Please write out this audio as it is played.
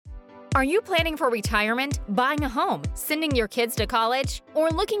Are you planning for retirement, buying a home, sending your kids to college, or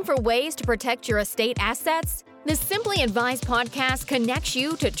looking for ways to protect your estate assets? The Simply Advised podcast connects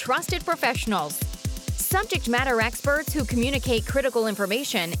you to trusted professionals, subject matter experts who communicate critical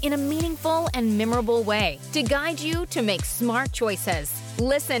information in a meaningful and memorable way to guide you to make smart choices.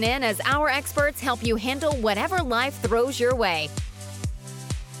 Listen in as our experts help you handle whatever life throws your way.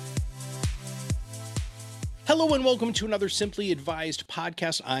 Hello and welcome to another Simply Advised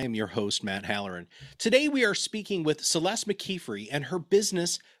podcast. I am your host, Matt Halloran. Today we are speaking with Celeste McKeefery and her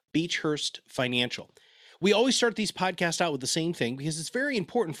business, Beechhurst Financial. We always start these podcasts out with the same thing because it's very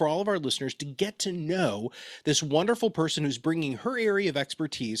important for all of our listeners to get to know this wonderful person who's bringing her area of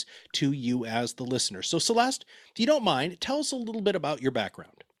expertise to you as the listener. So Celeste, if you don't mind, tell us a little bit about your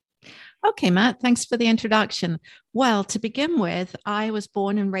background. Okay, Matt, thanks for the introduction. Well, to begin with, I was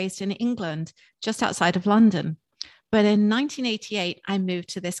born and raised in England, just outside of London. But in 1988, I moved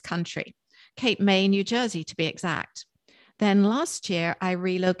to this country, Cape May, New Jersey, to be exact. Then last year, I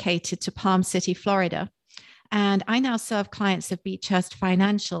relocated to Palm City, Florida, and I now serve clients of Beechhurst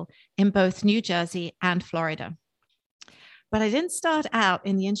Financial in both New Jersey and Florida. But I didn't start out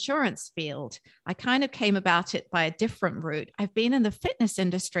in the insurance field. I kind of came about it by a different route. I've been in the fitness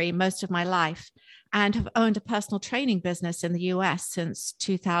industry most of my life and have owned a personal training business in the US since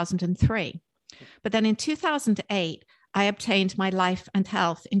 2003. But then in 2008, I obtained my life and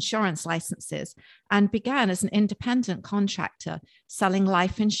health insurance licenses and began as an independent contractor selling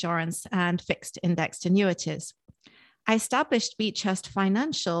life insurance and fixed indexed annuities. I established Beechhurst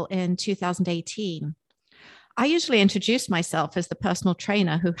Financial in 2018. I usually introduce myself as the personal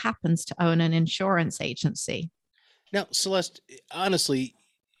trainer who happens to own an insurance agency. Now, Celeste, honestly,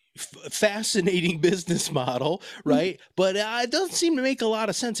 fascinating business model, right? But it doesn't seem to make a lot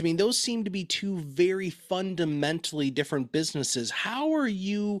of sense. I mean, those seem to be two very fundamentally different businesses. How are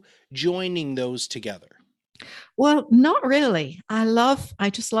you joining those together? Well, not really. I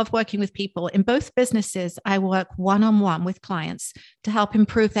just love working with people. In both businesses, I work one-on-one with clients to help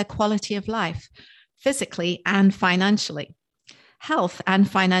improve their quality of life, physically and financially. Health and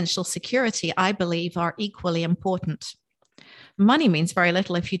financial security, I believe, are equally important. Money means very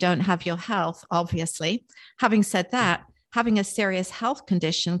little if you don't have your health, obviously. Having said that, having a serious health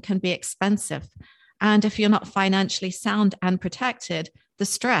condition can be expensive. And if you're not financially sound and protected, the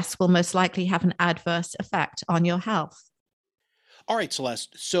stress will most likely have an adverse effect on your health. All right,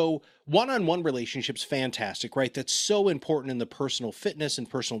 Celeste. So one-on-one relationships, fantastic, right? That's so important in the personal fitness and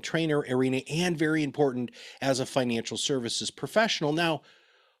personal trainer arena and very important as a financial services professional. Now,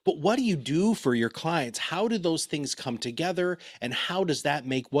 but what do you do for your clients? How do those things come together? And how does that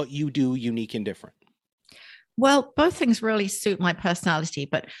make what you do unique and different? Well, both things really suit my personality,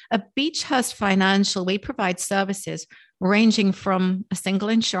 but at Beechhurst Financial, we provide services ranging from a single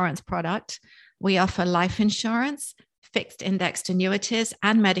insurance product. We offer life insurance, fixed indexed annuities,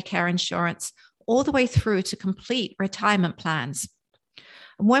 and Medicare insurance, all the way through to complete retirement plans.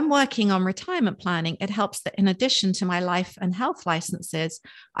 When working on retirement planning, it helps that in addition to my life and health licenses,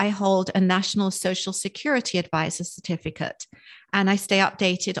 I hold a National Social Security Advisor certificate, and I stay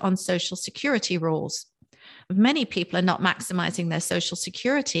updated on Social Security rules. Many people are not maximizing their Social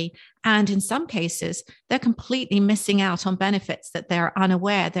Security, and in some cases, they're completely missing out on benefits that they're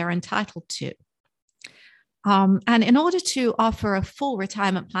unaware they're entitled to. And in order to offer a full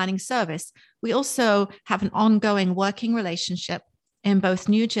retirement planning service, we also have an ongoing working relationship in both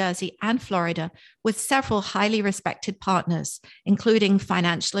New Jersey and Florida with several highly respected partners, including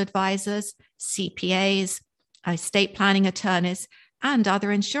financial advisors, CPAs, estate planning attorneys, and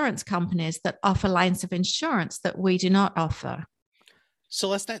other insurance companies that offer lines of insurance that we do not offer.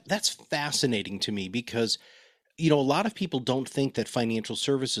 Celeste, that's fascinating to me because a lot of people don't think that financial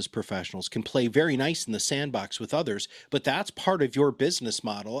services professionals can play very nice in the sandbox with others, but that's part of your business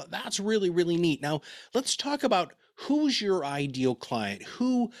model. That's really, really neat. Now, let's talk about who's your ideal client,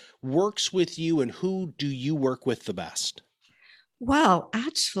 who works with you, and who do you work with the best? Well,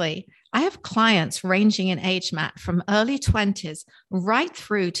 actually, I have clients ranging in age, Matt, from early 20s right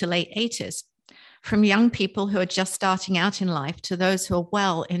through to late 80s, from young people who are just starting out in life to those who are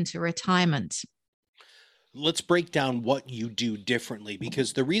well into retirement. Let's break down what you do differently,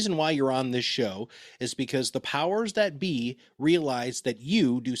 because the reason why you're on this show is because the powers that be realize that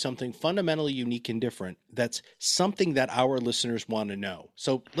you do something fundamentally unique and different. That's something that our listeners want to know.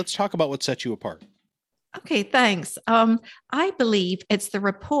 So let's talk about what sets you apart. Okay, thanks. I believe it's the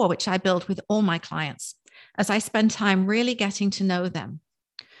rapport which I build with all my clients as I spend time really getting to know them.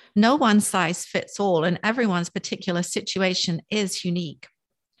 No one size fits all, and everyone's particular situation is unique.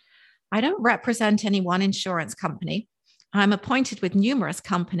 I don't represent any one insurance company. I'm appointed with numerous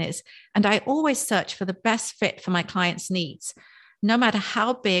companies, and I always search for the best fit for my clients' needs, no matter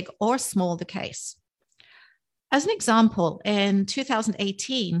how big or small the case. As an example, in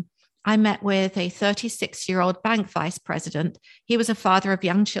 2018, I met with a 36-year-old bank vice president. He was a father of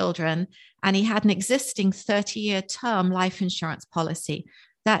young children, and he had an existing 30-year term life insurance policy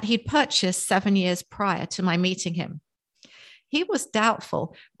that he'd purchased 7 years prior to my meeting him. He was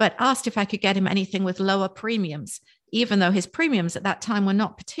doubtful, but asked if I could get him anything with lower premiums, even though his premiums at that time were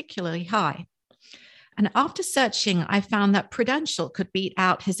not particularly high. And after searching, I found that Prudential could beat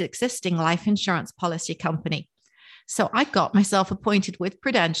out his existing life insurance policy company. So I got myself appointed with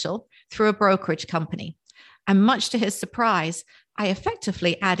Prudential through a brokerage company. And much to his surprise, I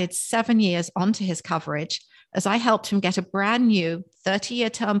effectively added 7 years onto his coverage as I helped him get a brand new 30-year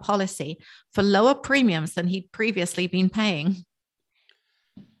term policy for lower premiums than he'd previously been paying.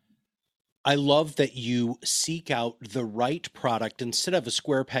 I love that you seek out the right product instead of a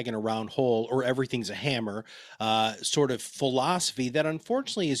square peg in a round hole or everything's a hammer sort of philosophy that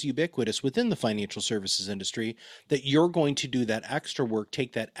unfortunately is ubiquitous within the financial services industry, that you're going to do that extra work,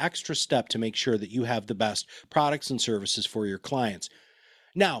 take that extra step to make sure that you have the best products and services for your clients.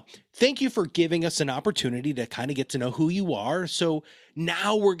 Now, thank you for giving us an opportunity to kind of get to know who you are. So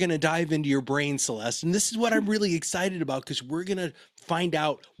now we're going to dive into your brain, Celeste. And this is what I'm really excited about, because we're going to find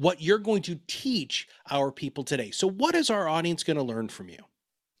out what you're going to teach our people today. So what is our audience going to learn from you?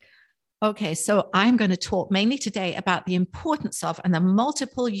 Okay, so I'm going to talk mainly today about the importance of and the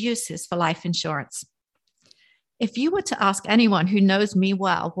multiple uses for life insurance. If you were to ask anyone who knows me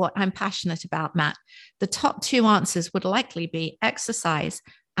well what I'm passionate about, Matt, the top 2 answers would likely be exercise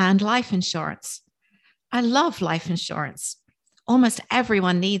and life insurance. I love life insurance. Almost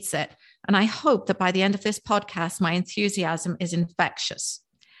everyone needs it. And I hope that by the end of this podcast, my enthusiasm is infectious.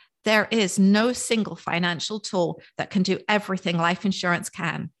 There is no single financial tool that can do everything life insurance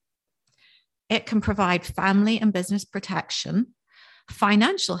can. It can provide family and business protection,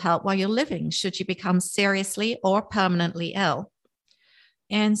 financial help while you're living should you become seriously or permanently ill.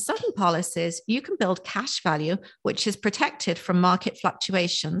 In certain policies, you can build cash value, which is protected from market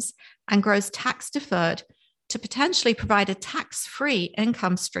fluctuations and grows tax deferred to potentially provide a tax-free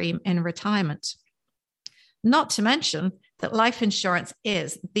income stream in retirement. Not to mention that life insurance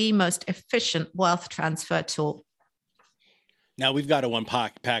is the most efficient wealth transfer tool. Now we've got to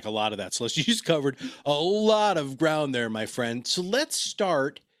unpack a lot of that. So you just covered a lot of ground there, my friend. So let's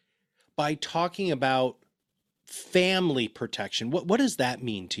start by talking about family protection. What does that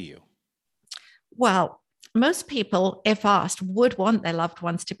mean to you? Well, most people, if asked, would want their loved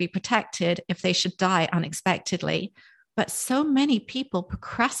ones to be protected if they should die unexpectedly. But so many people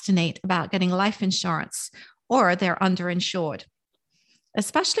procrastinate about getting life insurance, or they're underinsured,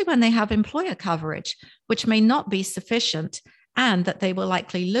 especially when they have employer coverage, which may not be sufficient and that they will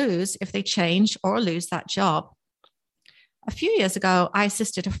likely lose if they change or lose that job. A few years ago, I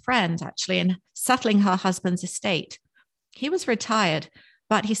assisted a friend actually in settling her husband's estate. He was retired,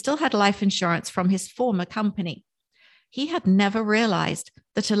 but he still had life insurance from his former company. He had never realized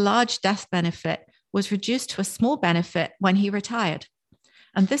that a large death benefit was reduced to a small benefit when he retired.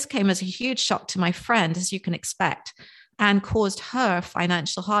 And this came as a huge shock to my friend, as you can expect, and caused her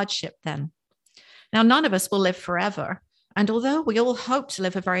financial hardship then. Now, none of us will live forever. And although we all hope to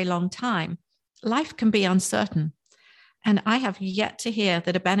live a very long time, life can be uncertain. And I have yet to hear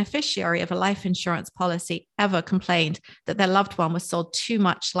that a beneficiary of a life insurance policy ever complained that their loved one was sold too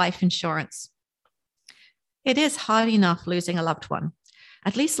much life insurance. It is hard enough losing a loved one.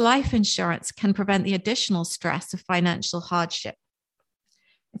 At least life insurance can prevent the additional stress of financial hardship.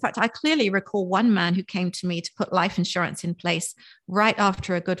 In fact, I clearly recall one man who came to me to put life insurance in place right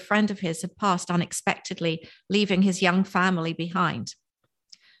after a good friend of his had passed unexpectedly, leaving his young family behind.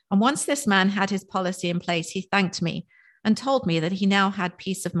 And once this man had his policy in place, he thanked me and told me that he now had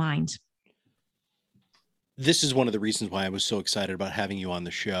peace of mind. This is one of the reasons why I was so excited about having you on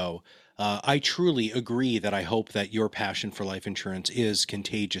the show. I truly agree that I hope that your passion for life insurance is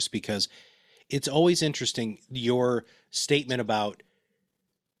contagious, because it's always interesting, your statement about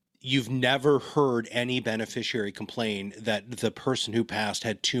you've never heard any beneficiary complain that the person who passed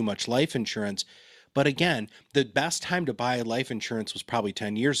had too much life insurance. But again, the best time to buy life insurance was probably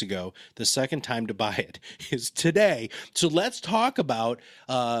 10 years ago. The second time to buy it is today. So let's talk about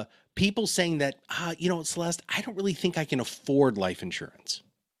people saying that, Celeste, I don't really think I can afford life insurance.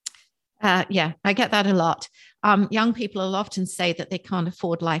 Yeah, I get that a lot. Young people will often say that they can't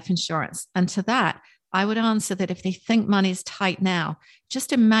afford life insurance. And to that, I would answer that if they think money's tight now,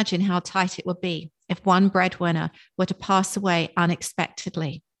 just imagine how tight it would be if one breadwinner were to pass away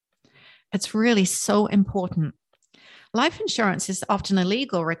unexpectedly. It's really so important. Life insurance is often a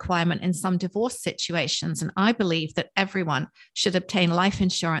legal requirement in some divorce situations, and I believe that everyone should obtain life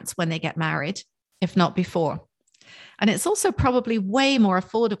insurance when they get married, if not before. And it's also probably way more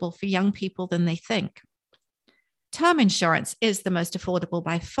affordable for young people than they think. Term insurance is the most affordable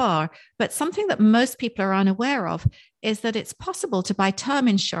by far, but something that most people are unaware of is that it's possible to buy term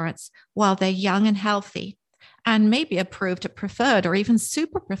insurance while they're young and healthy, and maybe approved at preferred or even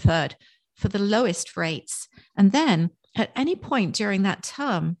super preferred for the lowest rates. And then at any point during that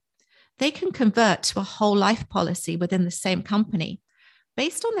term, they can convert to a whole life policy within the same company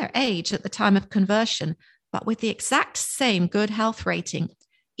based on their age at the time of conversion, but with the exact same good health rating,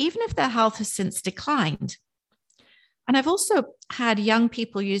 even if their health has since declined. And I've also had young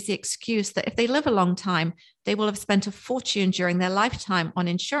people use the excuse that if they live a long time, they will have spent a fortune during their lifetime on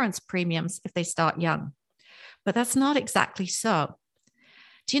insurance premiums if they start young. But that's not exactly so.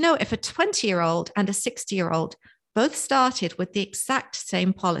 Do you know if a 20-year-old and a 60-year-old both started with the exact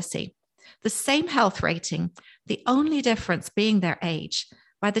same policy, the same health rating, the only difference being their age,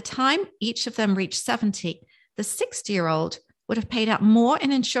 by the time each of them reached 70, the 60-year-old would have paid out more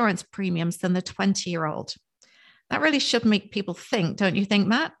in insurance premiums than the 20-year-old. That really should make people think, don't you think,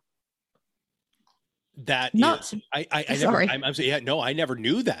 Matt? That Not, is, I sorry. I never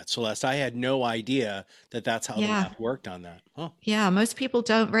knew that, Celeste. I had no idea that that's how the math worked on that. Huh. Yeah, most people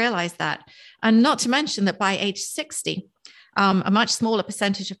don't realize that. And not to mention that by age 60, a much smaller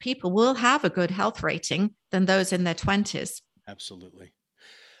percentage of people will have a good health rating than those in their 20s. Absolutely.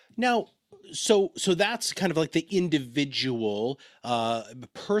 Now, so that's kind of like the individual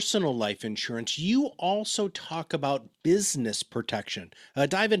personal life insurance. You also talk about business protection.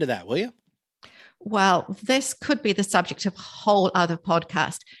 Dive into that, will you? Well, this could be the subject of a whole other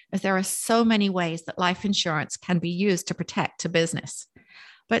podcast, as there are so many ways that life insurance can be used to protect a business.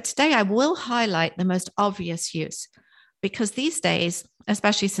 But today I will highlight the most obvious use, because these days,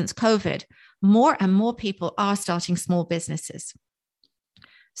 especially since COVID, more and more people are starting small businesses.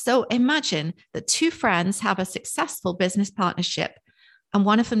 So imagine that two friends have a successful business partnership and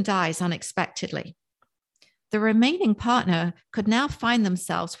one of them dies unexpectedly. The remaining partner could now find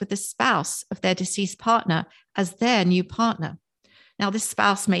themselves with the spouse of their deceased partner as their new partner. Now, this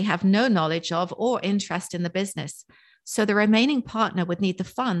spouse may have no knowledge of or interest in the business, so the remaining partner would need the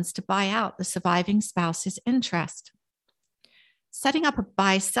funds to buy out the surviving spouse's interest. Setting up a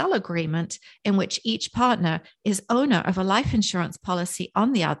buy-sell agreement in which each partner is owner of a life insurance policy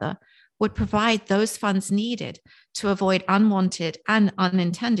on the other would provide those funds needed to avoid unwanted and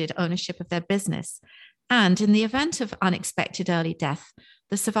unintended ownership of their business. And in the event of unexpected early death,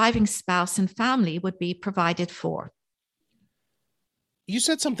 the surviving spouse and family would be provided for. You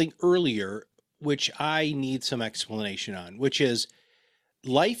said something earlier, which I need some explanation on, which is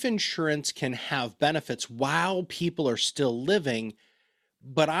life insurance can have benefits while people are still living,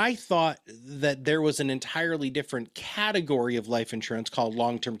 but I thought that there was an entirely different category of life insurance called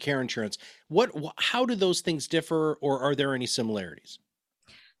long-term care insurance. How do those things differ, or are there any similarities?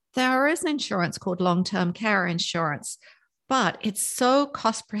 There is an insurance called long-term care insurance, but it's so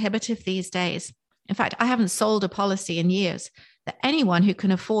cost prohibitive these days. In fact, I haven't sold a policy in years that anyone who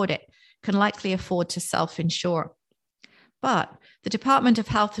can afford it can likely afford to self-insure. But the Department of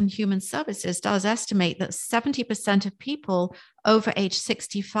Health and Human Services does estimate that 70% of people over age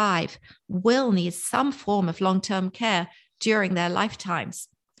 65 will need some form of long-term care during their lifetimes.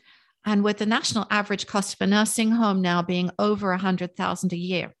 And with the national average cost of a nursing home now being over $100,000 a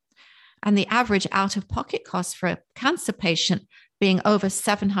year, and the average out-of-pocket cost for a cancer patient being over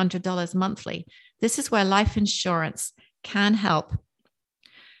 $700 monthly, this is where life insurance can help.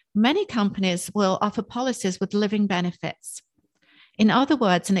 Many companies will offer policies with living benefits. In other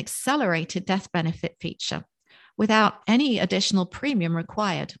words, an accelerated death benefit feature without any additional premium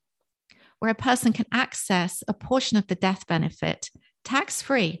required, where a person can access a portion of the death benefit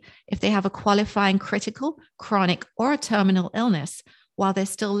tax-free if they have a qualifying critical, chronic, or a terminal illness while they're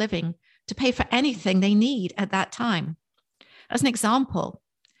still living to pay for anything they need at that time. As an example,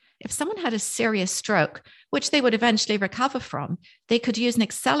 if someone had a serious stroke, which they would eventually recover from, they could use an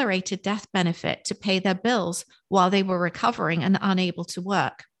accelerated death benefit to pay their bills while they were recovering and unable to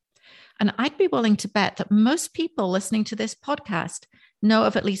work. And I'd be willing to bet that most people listening to this podcast know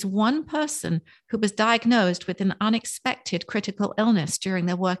of at least one person who was diagnosed with an unexpected critical illness during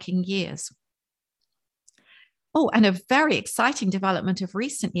their working years. Oh, and a very exciting development of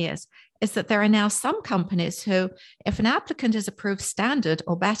recent years is that there are now some companies who, if an applicant is approved standard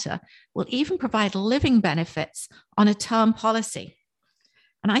or better, will even provide living benefits on a term policy.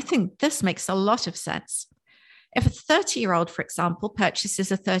 And I think this makes a lot of sense. If a 30-year-old, for example,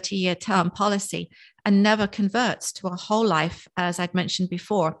 purchases a 30-year term policy and never converts to a whole life, as I'd mentioned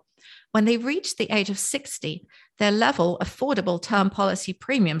before, when they reach the age of 60, their level affordable term policy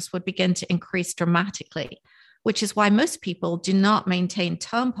premiums would begin to increase dramatically, which is why most people do not maintain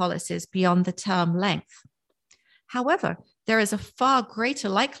term policies beyond the term length. However, there is a far greater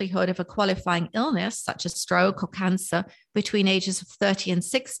likelihood of a qualifying illness, such as stroke or cancer, between ages of 30 and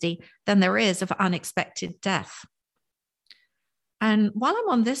 60 than there is of unexpected death. And while I'm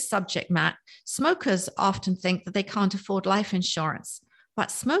on this subject, Matt, smokers often think that they can't afford life insurance, but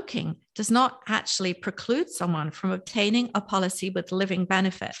smoking does not actually preclude someone from obtaining a policy with living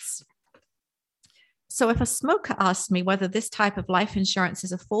benefits. So if a smoker asks me whether this type of life insurance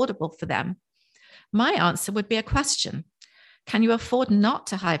is affordable for them, my answer would be a question. Can you afford not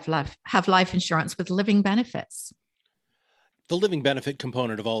to have life insurance with living benefits? The living benefit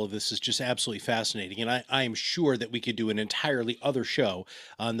component of all of this is just absolutely fascinating. And I am sure that we could do an entirely other show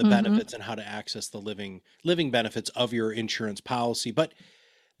on the benefits and how to access the living benefits of your insurance policy. But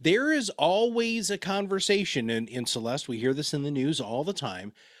there is always a conversation, and in Celeste, we hear this in the news all the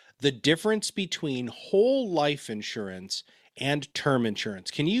time, the difference between whole life insurance and term insurance.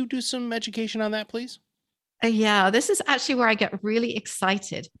 Can you do some education on that, please? Yeah, this is actually where I get really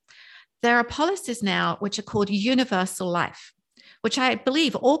excited. There are policies now which are called universal life, which I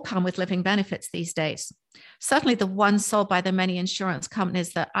believe all come with living benefits these days. Certainly the ones sold by the many insurance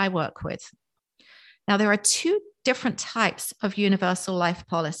companies that I work with. Now, there are two different types of universal life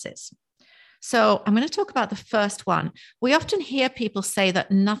policies. So I'm going to talk about the first one. We often hear people say that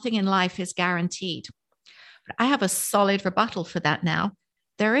nothing in life is guaranteed. But I have a solid rebuttal for that now.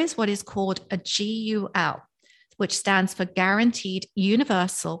 There is what is called a GUL, which stands for Guaranteed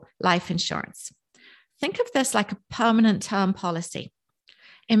Universal Life Insurance. Think of this like a permanent term policy.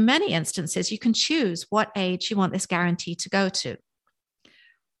 In many instances, you can choose what age you want this guarantee to go to.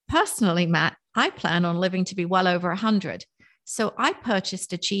 Personally, Matt, I plan on living to be well over 100. So I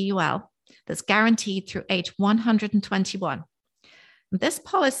purchased a GUL that's guaranteed through age 121. This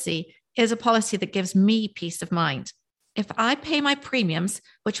policy is a policy that gives me peace of mind. If I pay my premiums,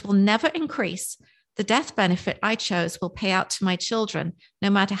 which will never increase, the death benefit I chose will pay out to my children no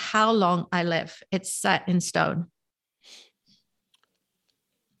matter how long I live. It's set in stone.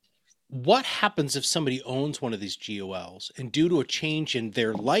 What happens if somebody owns one of these GOLs and due to a change in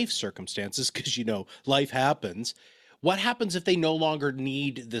their life circumstances, because life happens, what happens if they no longer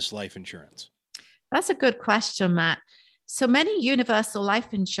need this life insurance? That's a good question, Matt. So many universal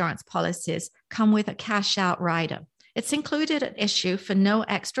life insurance policies come with a cash out rider. It's included at issue for no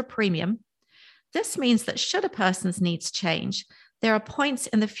extra premium. This means that should a person's needs change, there are points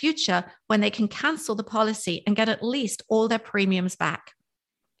in the future when they can cancel the policy and get at least all their premiums back.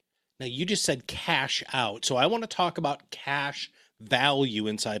 Now, you just said cash out. So I want to talk about cash value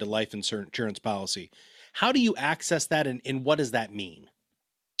inside a life insurance policy. How do you access that and what does that mean?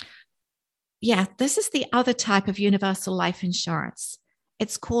 Yeah, this is the other type of universal life insurance.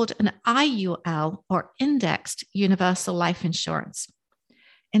 It's called an IUL, or Indexed Universal Life Insurance.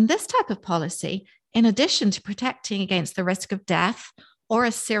 In this type of policy, in addition to protecting against the risk of death or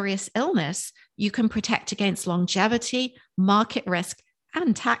a serious illness, you can protect against longevity, market risk,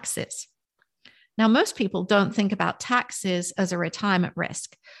 and taxes. Now, most people don't think about taxes as a retirement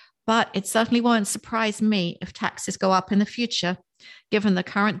risk, but it certainly won't surprise me if taxes go up in the future, given the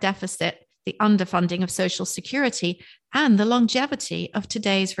current deficit, the underfunding of Social Security, and the longevity of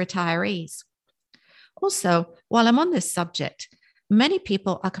today's retirees. Also, while I'm on this subject, many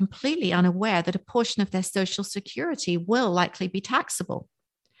people are completely unaware that a portion of their Social Security will likely be taxable.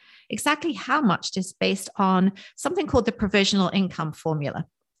 Exactly how much is based on something called the provisional income formula.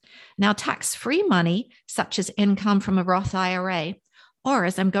 Now, tax-free money, such as income from a Roth IRA, or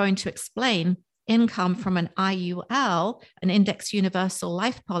as I'm going to explain, income from an IUL, an Indexed Universal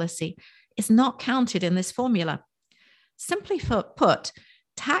Life Policy, is not counted in this formula. Simply put,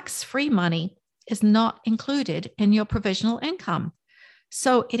 tax-free money is not included in your provisional income.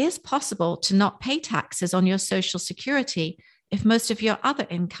 So it is possible to not pay taxes on your Social Security if most of your other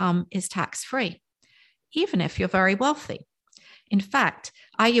income is tax-free, even if you're very wealthy. In fact,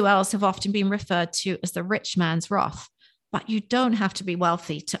 IULs have often been referred to as the rich man's Roth, but you don't have to be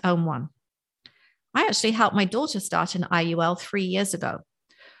wealthy to own one. I actually helped my daughter start an IUL 3 years ago,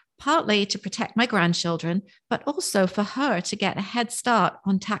 partly to protect my grandchildren, but also for her to get a head start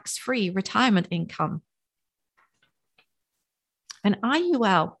on tax-free retirement income. An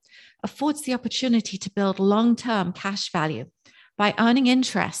IUL affords the opportunity to build long-term cash value by earning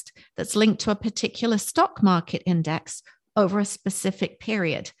interest that's linked to a particular stock market index over a specific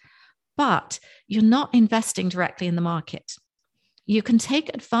period. but you're not investing directly in the market. You can take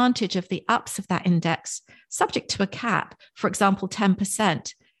advantage of the ups of that index, subject to a cap, for example,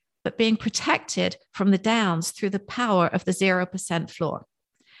 10%, but being protected from the downs through the power of the 0% floor.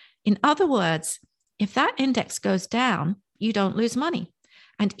 In other words, if that index goes down, you don't lose money.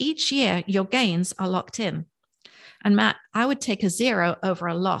 And each year, your gains are locked in. And Matt, I would take a 0 over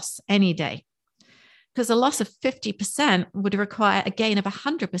a loss any day, because a loss of 50% would require a gain of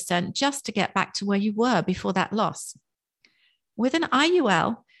 100% just to get back to where you were before that loss. With an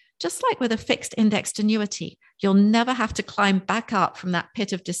IUL, just like with a fixed indexed annuity, you'll never have to climb back up from that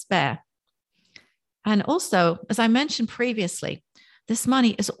pit of despair. And also, as I mentioned previously, this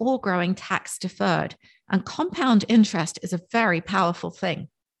money is all growing tax deferred, and compound interest is a very powerful thing.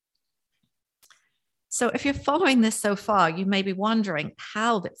 So if you're following this so far, you may be wondering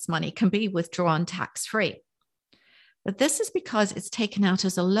how this money can be withdrawn tax-free. But this is because it's taken out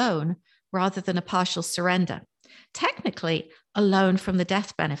as a loan rather than a partial surrender. Technically, a loan from the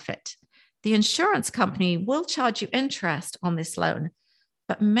death benefit. The insurance company will charge you interest on this loan,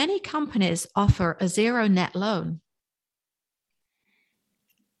 but many companies offer a 0 net loan.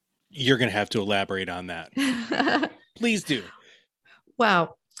 You're going to have to elaborate on that. Please do.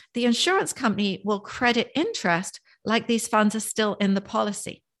 Well, the insurance company will credit interest like these funds are still in the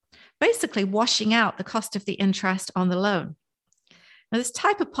policy, basically washing out the cost of the interest on the loan. Now, this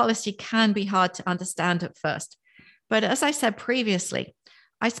type of policy can be hard to understand at first, but as I said previously,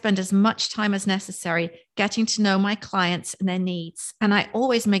 I spend as much time as necessary getting to know my clients and their needs, and I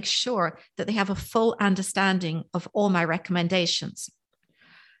always make sure that they have a full understanding of all my recommendations.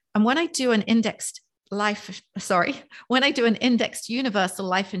 And when I do an indexed universal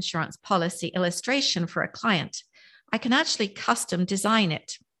life insurance policy illustration for a client, I can actually custom design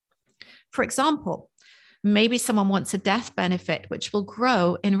it. For example, maybe someone wants a death benefit which will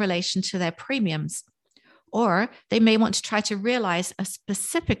grow in relation to their premiums, or they may want to try to realize a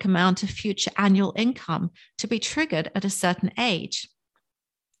specific amount of future annual income to be triggered at a certain age.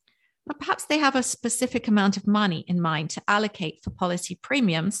 Or perhaps they have a specific amount of money in mind to allocate for policy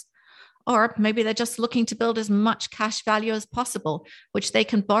premiums, or maybe they're just looking to build as much cash value as possible, which they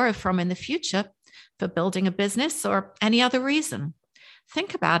can borrow from in the future for building a business or any other reason.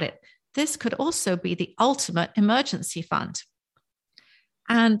 Think about it. This could also be the ultimate emergency fund.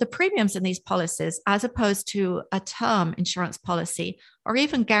 And the premiums in these policies, as opposed to a term insurance policy or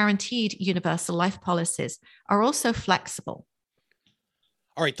even guaranteed universal life policies, are also flexible.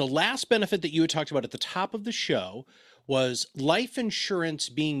 All right, the last benefit that you had talked about at the top of the show was life insurance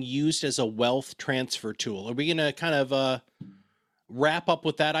being used as a wealth transfer tool. Are we going to kind of wrap up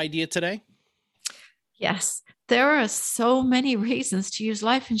with that idea today? Yes, there are so many reasons to use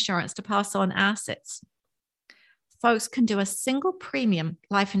life insurance to pass on assets. Folks can do a single premium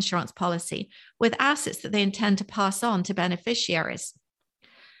life insurance policy with assets that they intend to pass on to beneficiaries.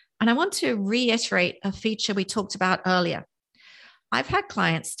 And I want to reiterate a feature we talked about earlier. I've had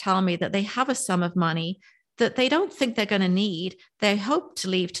clients tell me that they have a sum of money that they don't think they're going to need. They hope to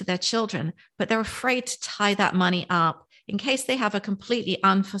leave to their children, but they're afraid to tie that money up in case they have a completely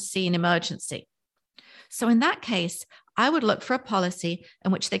unforeseen emergency. So in that case, I would look for a policy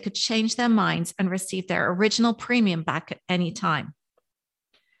in which they could change their minds and receive their original premium back at any time.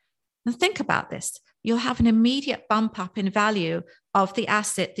 Now think about this. You'll have an immediate bump up in value of the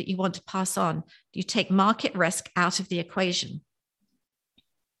asset that you want to pass on. You take market risk out of the equation.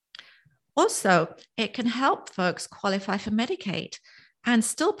 Also, it can help folks qualify for Medicaid and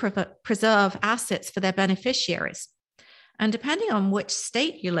still preserve assets for their beneficiaries. And depending on which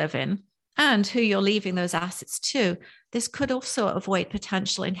state you live in and who you're leaving those assets to, this could also avoid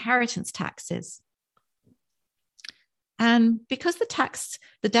potential inheritance taxes. And because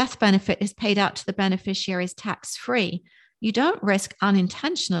the death benefit is paid out to the beneficiaries tax-free, you don't risk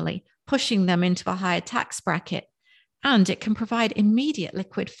unintentionally pushing them into a higher tax bracket. And it can provide immediate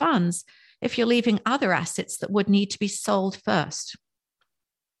liquid funds if you're leaving other assets that would need to be sold first.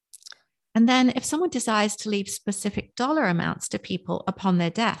 And then if someone desires to leave specific dollar amounts to people upon their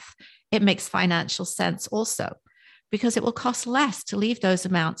death, it makes financial sense also, because it will cost less to leave those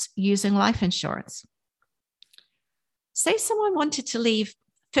amounts using life insurance. Say someone wanted to leave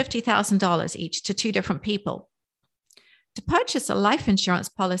 $50,000 each to two different people. To purchase a life insurance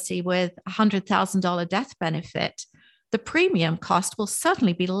policy with a $100,000 death benefit, the premium cost will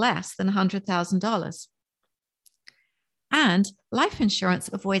certainly be less than $100,000. And life insurance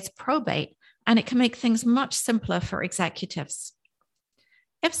avoids probate, and it can make things much simpler for executives.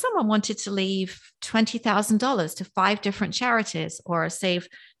 If someone wanted to leave $20,000 to 5 different charities or save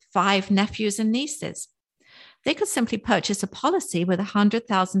 5 nephews and nieces, they could simply purchase a policy with a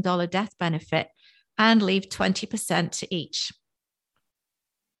 $100,000 death benefit and leave 20% to each.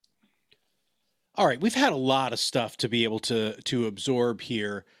 All right, we've had a lot of stuff to be able to absorb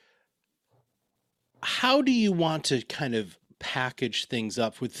here. How do you want to kind of package things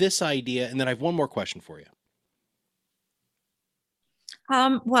up with this idea? And then I have one more question for you.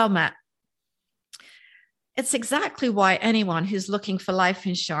 Well, Matt, it's exactly why anyone who's looking for life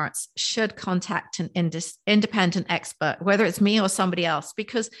insurance should contact an independent expert, whether it's me or somebody else,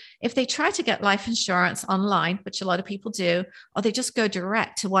 because if they try to get life insurance online, which a lot of people do, or they just go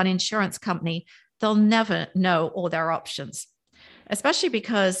direct to one insurance company, they'll never know all their options, especially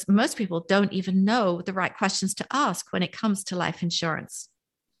because most people don't even know the right questions to ask when it comes to life insurance.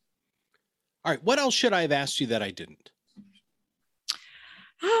 All right, what else should I have asked you that I didn't?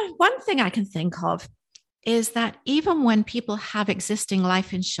 One thing I can think of is that even when people have existing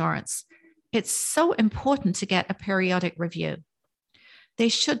life insurance, it's so important to get a periodic review. They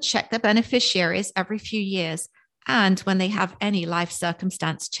should check their beneficiaries every few years and when they have any life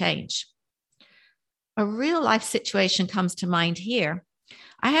circumstance change. A real life situation comes to mind here.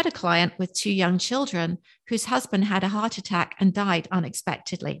 I had a client with 2 young children whose husband had a heart attack and died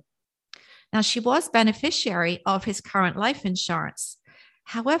unexpectedly. Now, she was beneficiary of his current life insurance.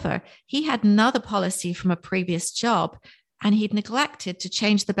 However, he had another policy from a previous job, and he'd neglected to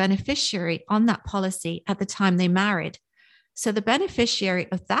change the beneficiary on that policy at the time they married. So the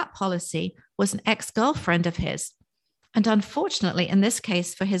beneficiary of that policy was an ex-girlfriend of his. And unfortunately, in this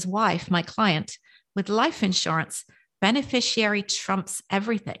case, for his wife, my client, with life insurance, beneficiary trumps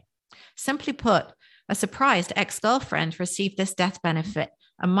everything. Simply put, a surprised ex-girlfriend received this death benefit,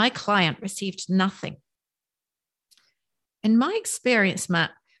 and my client received nothing. In my experience, Matt,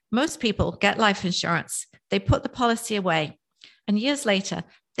 most people get life insurance, they put the policy away, and years later,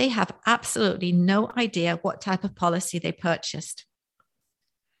 they have absolutely no idea what type of policy they purchased.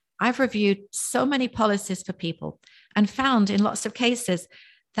 I've reviewed so many policies for people and found in lots of cases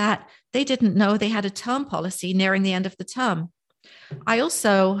that they didn't know they had a term policy nearing the end of the term. I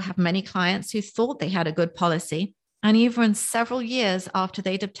also have many clients who thought they had a good policy, and even several years after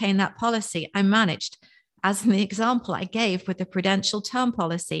they'd obtained that policy, I managed, as in the example I gave with the Prudential term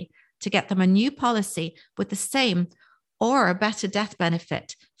policy, to get them a new policy with the same or a better death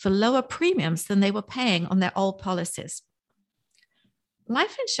benefit for lower premiums than they were paying on their old policies.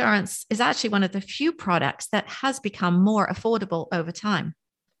 Life insurance is actually one of the few products that has become more affordable over time.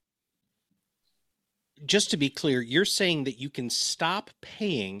 Just to be clear, you're saying that you can stop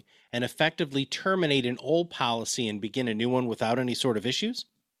paying and effectively terminate an old policy and begin a new one without any sort of issues?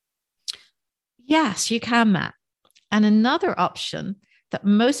 Yes, you can, Matt. And another option that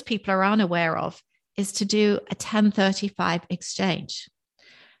most people are unaware of is to do a 1035 exchange.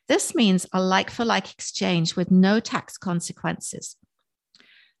 This means a like-for-like exchange with no tax consequences.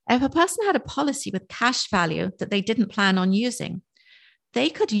 If a person had a policy with cash value that they didn't plan on using, they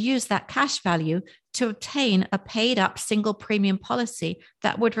could use that cash value to obtain a paid-up single premium policy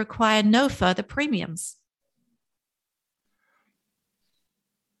that would require no further premiums.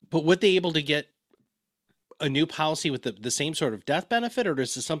 But would they be able to get a new policy with the same sort of death benefit, or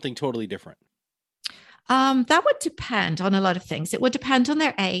is this something totally different? That would depend on a lot of things. It would depend on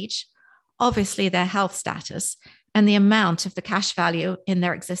their age, obviously their health status, and the amount of the cash value in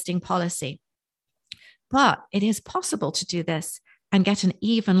their existing policy. But it is possible to do this and get an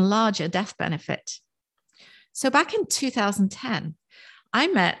even larger death benefit. So back in 2010, I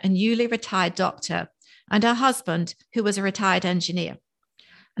met a newly retired doctor and her husband, who was a retired engineer.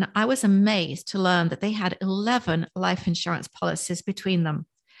 And I was amazed to learn that they had 11 life insurance policies between them.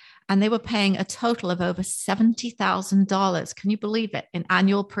 And they were paying a total of over $70,000. Can you believe it? In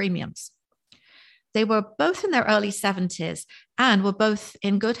annual premiums. They were both in their early 70s and were both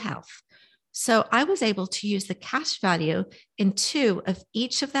in good health. So I was able to use the cash value in 2 of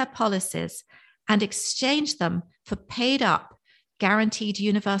each of their policies and exchange them for paid up, guaranteed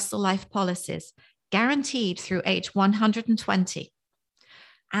universal life policies, guaranteed through age 120.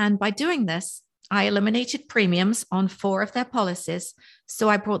 And by doing this, I eliminated premiums on 4 of their policies. So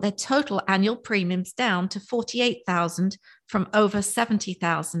I brought their total annual premiums down to $48,000 from over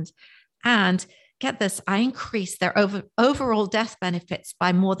 $70,000. And get this, I increased their overall death benefits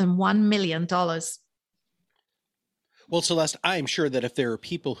by more than $1 million. Well, Celeste, I'm sure that if there are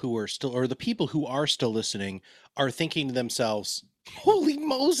people who are still, or the people who are still listening, are thinking to themselves, holy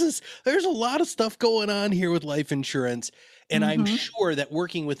Moses, there's a lot of stuff going on here with life insurance. And I'm sure that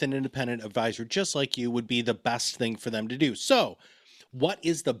working with an independent advisor just like you would be the best thing for them to do. So what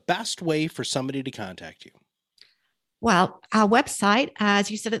is the best way for somebody to contact you? Well, our website, as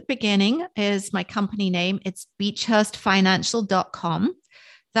you said at the beginning, is my company name. It's beachhurstfinancial.com.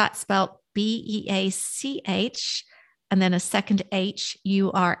 That's spelled BEACH and then a second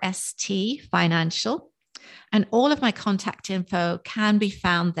HURST, financial. And all of my contact info can be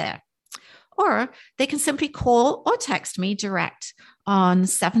found there. Or they can simply call or text me direct on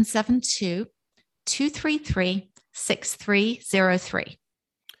 772-233-6303.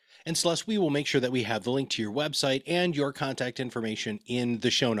 And Celeste, we will make sure that we have the link to your website and your contact information in the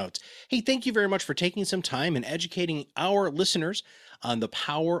show notes. Hey, thank you very much for taking some time and educating our listeners on the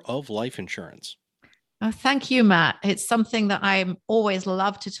power of life insurance. Oh, thank you, Matt. It's something that I always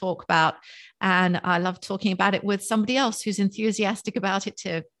love to talk about, and I love talking about it with somebody else who's enthusiastic about it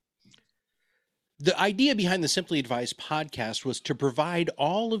too. The idea behind the Simply Advised podcast was to provide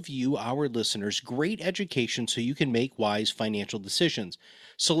all of you, our listeners, great education so you can make wise financial decisions.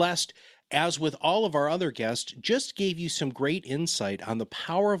 Celeste, as with all of our other guests, just gave you some great insight on the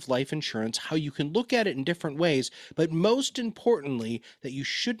power of life insurance, how you can look at it in different ways, but most importantly, that you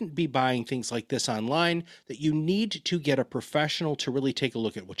shouldn't be buying things like this online, that you need to get a professional to really take a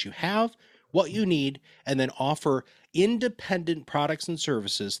look at what you have, what you need, and then offer independent products and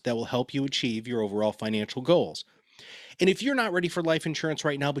services that will help you achieve your overall financial goals. And if you're not ready for life insurance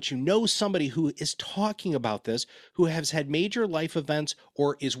right now, but you know somebody who is talking about this, who has had major life events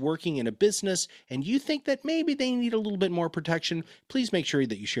or is working in a business, and you think that maybe they need a little bit more protection, please make sure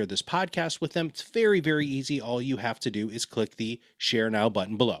that you share this podcast with them. It's very, very easy. All you have to do is click the Share Now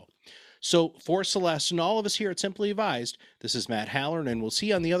button below. So for Celeste and all of us here at Simply Advised, this is Matt Halloran, and we'll see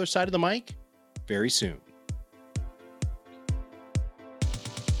you on the other side of the mic very soon.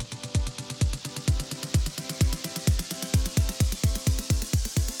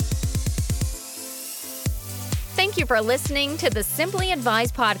 Thank you for listening to the Simply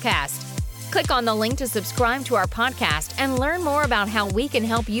Advised podcast. Click on the link to subscribe to our podcast and learn more about how we can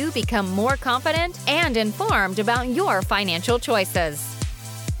help you become more confident and informed about your financial choices.